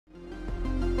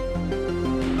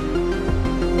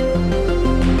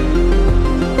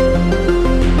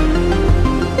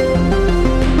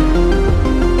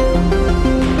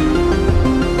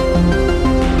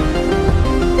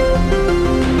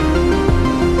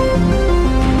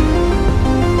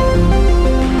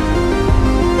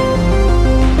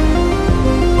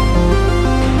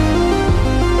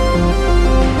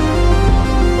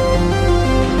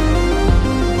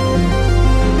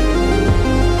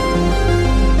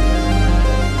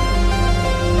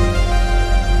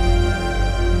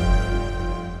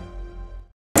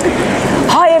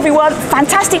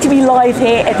Fantastic to be live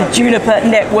here at the Juniper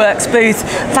Networks booth.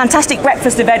 Fantastic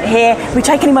breakfast event here. We're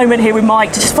taking a moment here with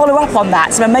Mike to just follow up on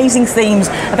that. Some amazing themes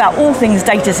about all things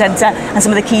data center and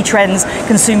some of the key trends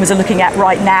consumers are looking at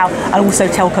right now, and also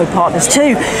telco partners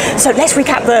too. So let's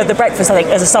recap the breakfast, I think,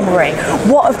 as a summary.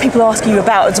 What have people asking you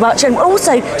about as much? And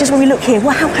also, just when we look here,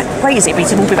 well, how great is it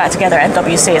to all be back together at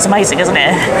MWC? It's amazing, isn't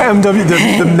it?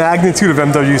 The magnitude of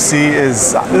MWC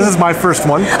is, this is my first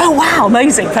one. Oh wow,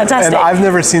 amazing, fantastic. And I've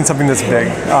never seen something this big.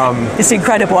 It's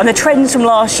incredible, and the trends from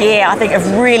last year I think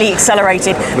have really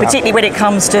accelerated, particularly when it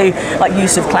comes to like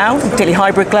use of cloud, particularly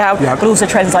hybrid cloud, but also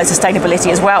trends like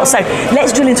sustainability as well. So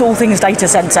let's drill into all things data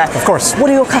center. Of course. What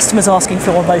are your customers asking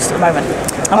for most at the moment?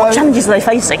 And what challenges are they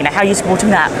facing? How are you supporting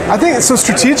that? I think, so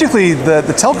strategically, the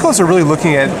telcos are really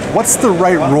looking at what's the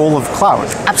right role of cloud.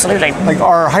 Absolutely. Like,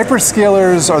 are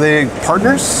HyperScalers, are they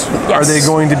partners? Yes. Are they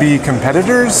going to be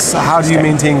competitors? How do you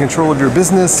maintain control of your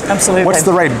business? Absolutely. What's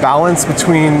the right balance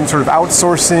between sort of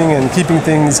outsourcing and keeping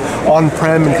things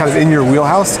on-prem and kind of in your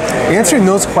wheelhouse? Answering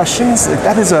those questions,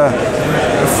 that is a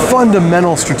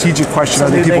fundamental strategic question.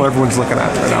 Absolutely. I think everyone's looking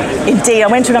at right now. Indeed, I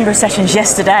went to a number of sessions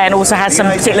yesterday and also had some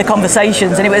particular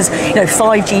conversations, and it was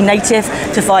 5G native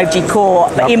to 5G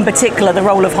core, but in particular the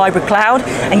role of hybrid cloud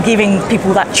and giving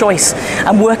people that choice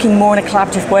and working more in a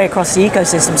collaborative way across the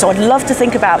ecosystem. So I'd love to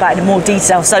think about that in more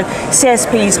detail. So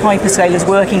CSPs, hyperscalers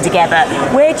working together,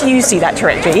 where do you see that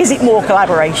trajectory? Is it more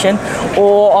collaboration,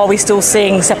 or are we still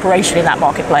seeing separation in that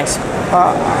marketplace?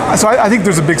 So I think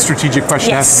there's a big strategic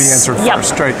question that has to be answered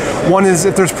first, right? One is,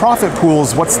 if there's profit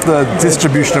pools, what's the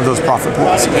distribution of those profit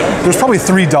pools? There's probably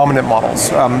three dominant models.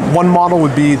 One model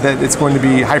would be that it's going to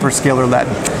be hyperscaler-led,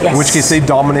 in which case they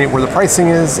dominate where the pricing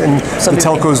is, and the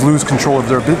telcos lose control of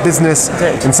their business.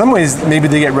 In some ways, maybe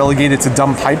they get relegated to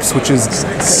dumb pipes, which is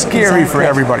scary for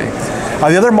everybody.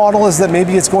 The other model is that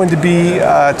maybe it's going to be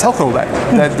telco-led,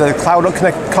 that the cloud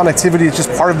connectivity is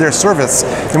just part of their service,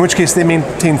 in which case they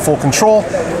maintain full control.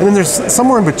 And then there's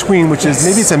somewhere in between, which is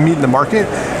maybe it's a meet in the market.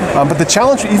 But the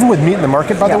challenge, even with meet in the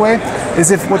market, by the way, is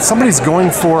if what somebody's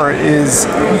going for is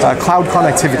cloud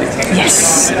connectivity,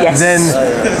 then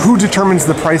who determines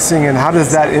the pricing, and how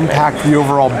does that impact the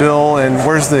overall bill, and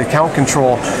where's the account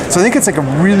control? So I think it's like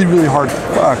a really, really hard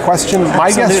question.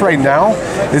 My guess right now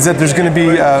is that there's going to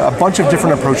be a bunch of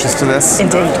different approaches to this.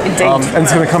 Indeed. And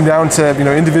it's going to come down to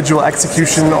individual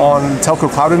execution on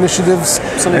telco cloud initiatives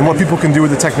and what people can do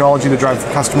with the technology to drive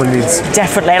customer needs.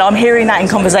 Definitely, and I'm hearing that in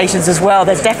conversations as well.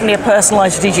 There's definitely a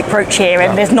personalized strategic approach here,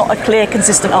 and there's not a clear,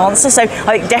 consistent answer. So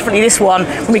I think definitely this one,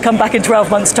 when we come back in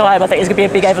 12 months' time, I think there's going to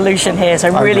be a big evolution here. So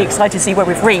I'm really excited to see where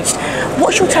we've reached.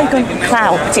 What's your take on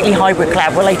cloud, particularly hybrid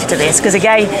cloud, related to this? Because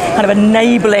again, kind of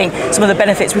enabling some of the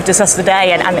benefits we've discussed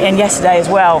today and yesterday as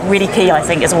well, really key, I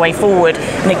think, as a way forward.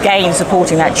 And again,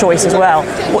 supporting that choice as well.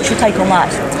 What's your take on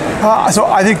that? So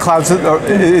I think cloud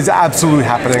is absolutely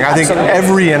happening. I think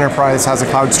every enterprise has a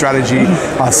cloud strategy.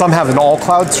 Some have an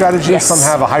all-cloud strategy, some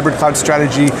have a hybrid cloud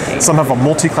strategy, some have a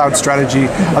multi-cloud strategy.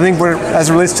 I think as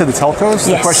it relates to the telcos,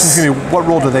 the question is going to be, what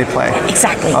role do they play?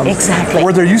 Exactly.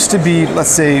 Where there used to be, let's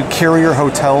say, carrier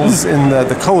hotels in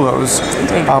the colos,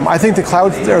 I think the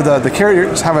cloud, or the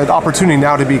carriers have an opportunity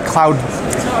now to be cloud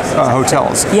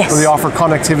hotels, where they offer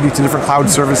connectivity to different cloud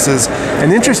services.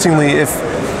 And interestingly,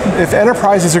 if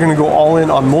enterprises are going to go all in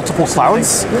on multiple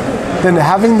clouds, then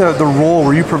having the role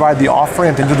where you provide the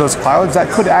off-ramp into those clouds, that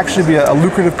could actually be a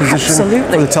lucrative position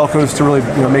for the telcos to really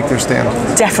make their stand.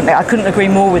 Definitely, I couldn't agree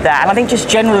more with that. And I think just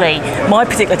generally, my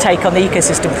particular take on the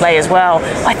ecosystem play as well,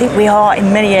 I think we are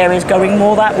in many areas going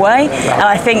more that way. And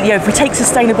I think if we take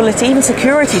sustainability, even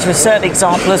security to a certain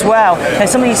example as well,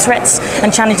 some of these threats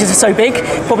and challenges are so big.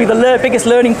 Probably the biggest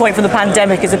learning point from the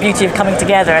pandemic is the beauty of coming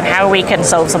together and how we can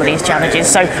solve some of these challenges.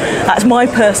 So that's my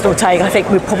personal take. I think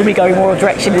we're probably going more in a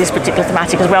direction in this particular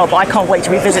thematic as well, but I can't wait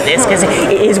to revisit this because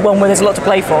it is one where there's a lot to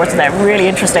play for, isn't it? Really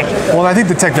interesting. Well, I think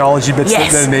the technology bits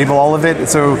that enable all of it.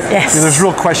 So there's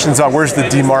real questions about where's the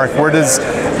demarc, where does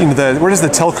the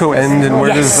telco end, and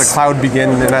where does the cloud begin?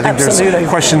 And I think there's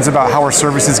questions about how our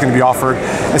service is going to be offered.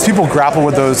 As people grapple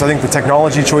with those, I think the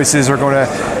technology choices are going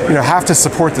to have to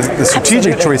support the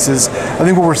strategic choices. I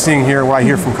think what we're seeing here, what I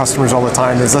hear from customers all the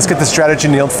time, is let's get the strategy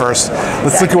nailed first.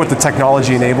 Let's look at what the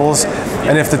technology enables,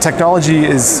 and if the technology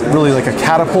is really like a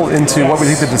catapult into what we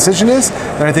think the decision is,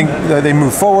 then I think they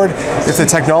move forward. If the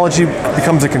technology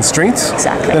becomes a constraint,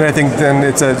 then I think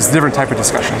it's a different type of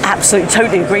discussion. Absolutely,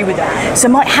 totally agree with that. So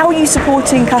Mike, how are you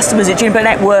supporting customers at Juniper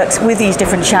Networks with these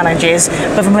different challenges,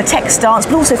 but from a tech stance,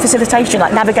 but also facilitation,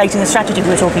 like navigating the strategy we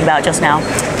were talking about just now?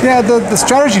 Yeah, the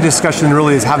strategy discussion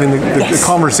really is having the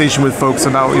conversation with folks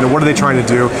about what are they trying to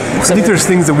do. I think there's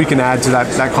things that we can add to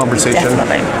that conversation.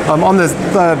 Definitely. On the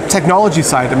technology technology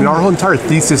side, I mean, our whole entire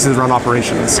thesis is around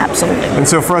operations. Absolutely. And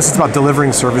so for us, it's about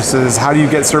delivering services. How do you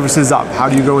get services up? How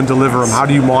do you go and deliver them? How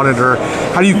do you monitor?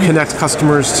 How do you connect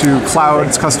customers to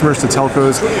clouds, customers to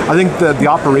telcos? I think the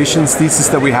operations thesis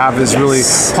that we have is really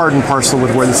part and parcel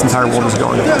with where this entire world is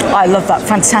going. I love that.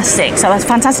 Fantastic. So that's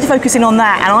fantastic focusing on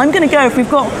that. And I'm going to go, if we've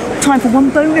got time for one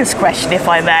bonus question, if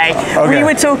I may. Okay. We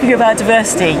were talking about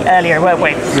diversity earlier, weren't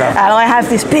we? Yeah. And I have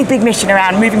this big mission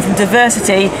around moving from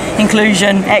diversity,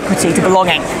 inclusion, equity to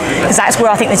belonging. Because that's where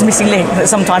I think there's a missing link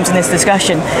sometimes in this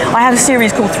discussion. I have a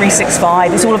series called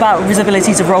 365. It's all about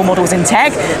visibilities of role models in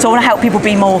tech. So I want to help people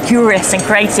be more curious and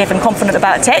creative and confident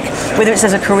about tech, whether it's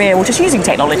as a career or just using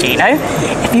technology, you know?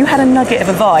 If you had a nugget of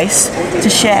advice to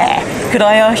share, could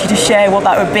I ask you to share what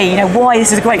that would be? You know, why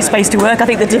this is a great space to work? I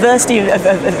think the diversity of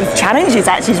challenges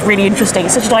actually is really interesting.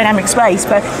 It's such a dynamic space,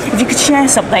 but if you could share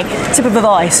something, tip of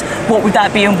advice, what would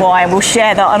that be and why? And we'll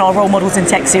share that on our Role Models in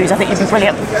Tech series. I think it'd be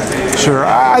brilliant. Sure.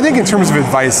 I think in terms of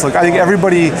advice, look, I think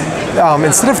everybody,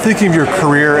 instead of thinking of your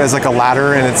career as like a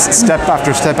ladder and it's step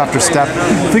after step after step,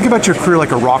 think about your career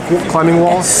like a rock climbing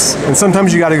wall. Yes. And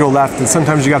sometimes you got to go left and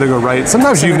sometimes you got to go right.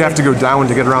 Sometimes you even have to go down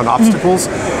to get around obstacles.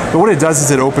 But what it does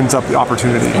is it opens up the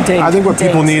opportunity. Indeed. I think what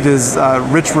people need is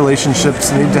rich relationships.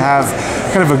 They need to have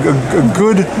kind of a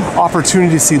good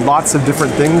opportunity to see lots of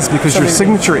different things, because your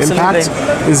signature impact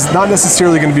is not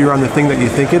necessarily going to be around the thing that you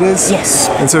think it is. Yes.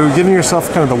 And so giving yourself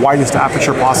kind of the widest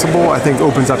aperture possible, I think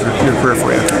opens up your career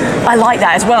for you. I like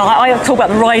that as well. I talk about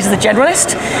the rise of the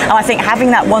generalist, and I think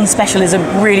having that one specialism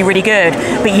really, really good,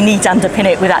 but you need to underpin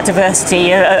it with that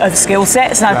diversity of skill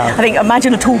sets. And I think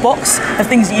imagine a toolbox of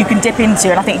things that you can dip into,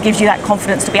 and I think it gives you that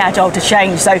confidence to be agile to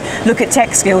change. So look at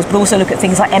tech skills, but also look at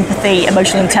things like empathy,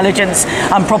 emotional intelligence,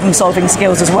 and problem-solving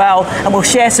skills as well. And we'll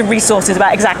share some resources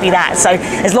about exactly that. So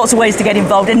there's lots of ways to get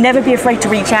involved, and never be afraid to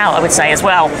reach out, I would say as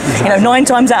well. You know, 9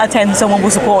 times out of 10, someone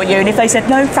will support you, and if they said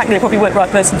no, frankly, they probably weren't the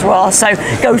right person to ask. So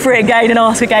go for it again and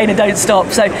ask again and don't stop.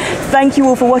 So thank you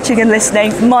all for watching and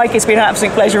listening. Mike, it's been an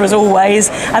absolute pleasure as always,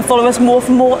 and follow us more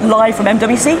for more live from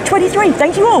MWC 23.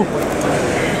 Thank you all.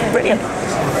 Brilliant.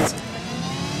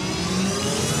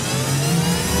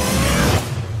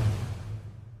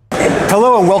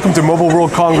 Hello and welcome to Mobile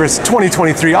World Congress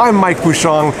 2023. I'm Mike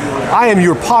Bushong. I am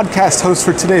your podcast host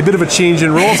for today. A bit of a change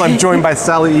in roles. I'm joined by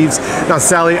Sally Eaves. Now,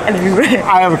 Sally,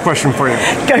 I have a question for you.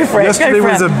 Go for it. Yesterday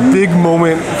was a big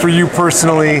moment for you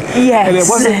personally. Yes.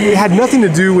 And it had nothing to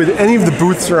do with any of the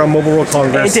booths around Mobile World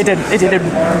Congress. It didn't.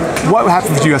 What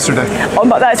happened to you yesterday? Oh,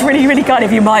 that's really, really kind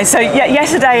of you, Mike. So yeah,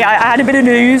 yesterday I had a bit of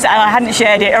news and I hadn't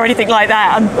shared it or anything like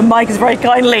that. And Mike has very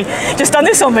kindly just done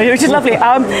this on me, which is lovely.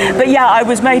 But yeah, I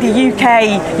was made a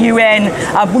UK UN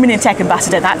Women in Tech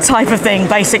Ambassador, that type of thing,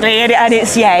 basically. And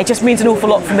it's, it just means an awful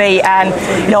lot for me. And,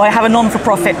 you know, I have a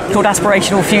non-for-profit called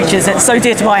Aspirational Futures that's so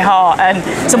dear to my heart. And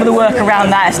some of the work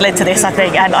around that has led to this, I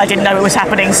think. And I didn't know it was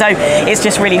happening. So it's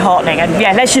just really heartening. And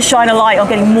yeah, let's just shine a light on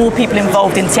getting more people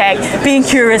involved in tech, being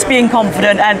curious, being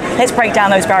confident, and let's break down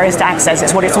those barriers to access.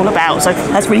 It's what it's all about. So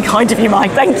that's really kind of you,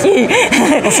 Mike. Thank you.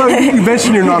 So you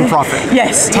mentioned your non-profit.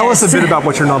 Yes. Tell us a bit about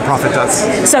what your non-profit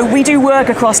does. So we do work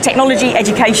across technology,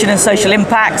 education and social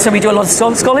impact. So we do a lot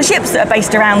of scholarships that are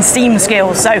based around STEAM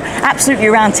skills. So absolutely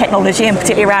around technology, and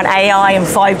particularly around AI and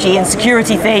 5G and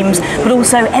security themes, but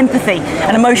also empathy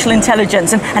and emotional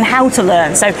intelligence and how to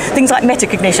learn. So things like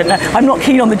metacognition. I'm not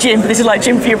keen on the gym, but this is like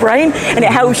gym for your brain, and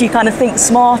it helps you kind of think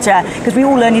smarter, because we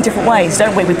all learn in different ways,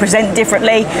 don't we? We present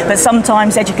differently, but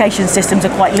sometimes education systems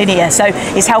are quite linear. So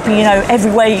it's helping you know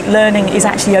every way learning is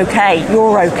actually okay,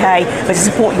 you're okay, but to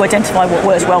support you identify what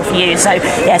works well for you. So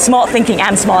yeah, smart thinking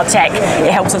and smart tech,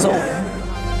 it helps us all.